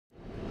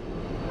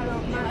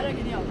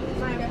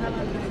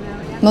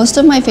Most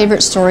of my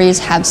favorite stories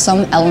have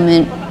some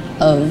element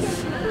of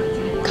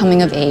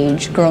coming of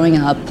age, growing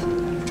up.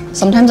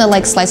 Sometimes I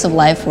like slice of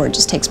life where it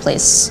just takes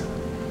place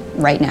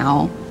right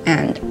now.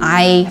 And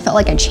I felt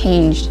like I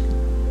changed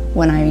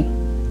when I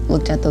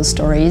looked at those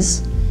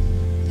stories.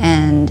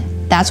 And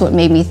that's what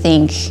made me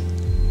think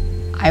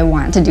I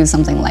want to do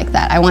something like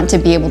that. I want to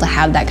be able to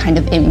have that kind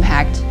of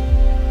impact.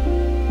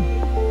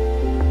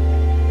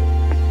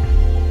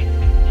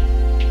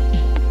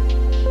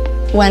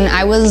 When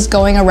I was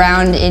going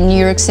around in New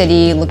York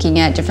City looking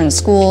at different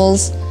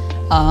schools,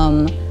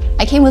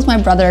 I came with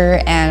my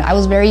brother and I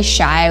was very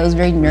shy, I was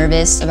very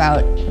nervous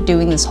about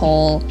doing this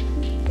whole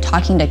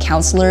talking to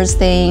counselors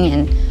thing.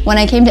 And when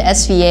I came to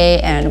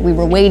SVA and we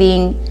were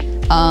waiting,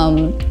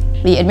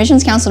 the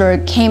admissions counselor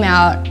came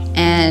out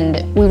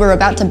and we were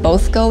about to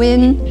both go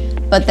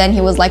in, but then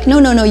he was like,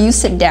 no, you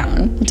sit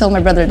down. He told my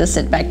brother to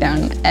sit back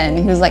down and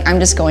he was like, I'm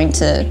just going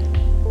to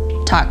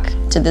talk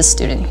to this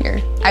student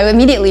here. I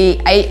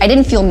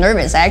didn't feel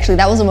nervous.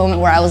 That was a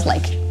moment where I was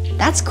like,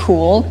 that's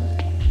cool.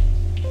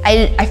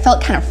 I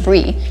felt kind of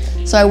free.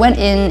 So I went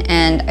in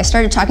and I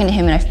started talking to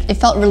him and it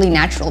felt really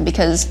natural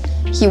because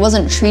he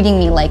wasn't treating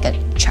me like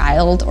a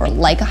child or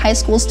like a high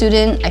school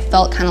student. I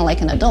felt kind of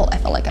like an adult. I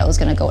felt like I was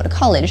gonna go to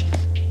college.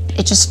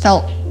 It just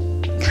felt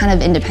kind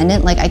of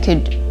independent, like I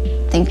could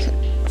think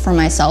for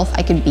myself,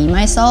 I could be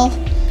myself,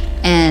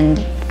 and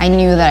I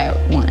knew that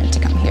I wanted to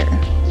come here.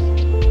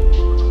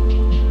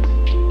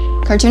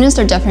 Cartoonists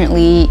are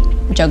definitely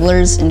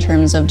jugglers in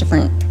terms of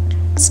different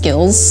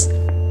skills.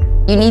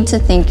 You need to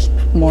think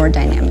more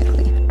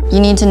dynamically. You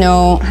need to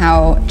know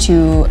how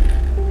to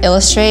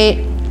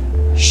illustrate,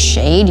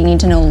 shade, you need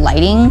to know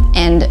lighting,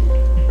 and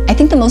I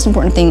think the most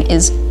important thing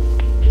is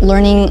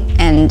learning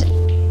and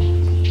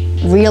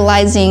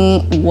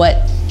realizing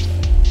what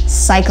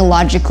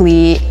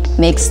psychologically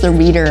makes the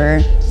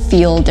reader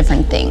feel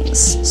different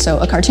things. So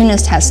a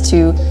cartoonist has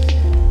to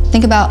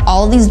think about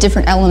all these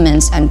different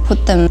elements and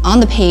put them on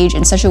the page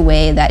in such a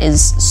way that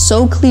is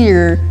so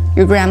clear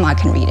your grandma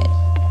can read it.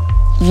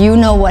 You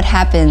know what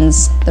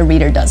happens, the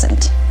reader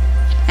doesn't.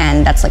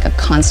 And that's like a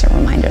constant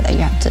reminder that you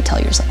have to tell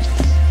yourself.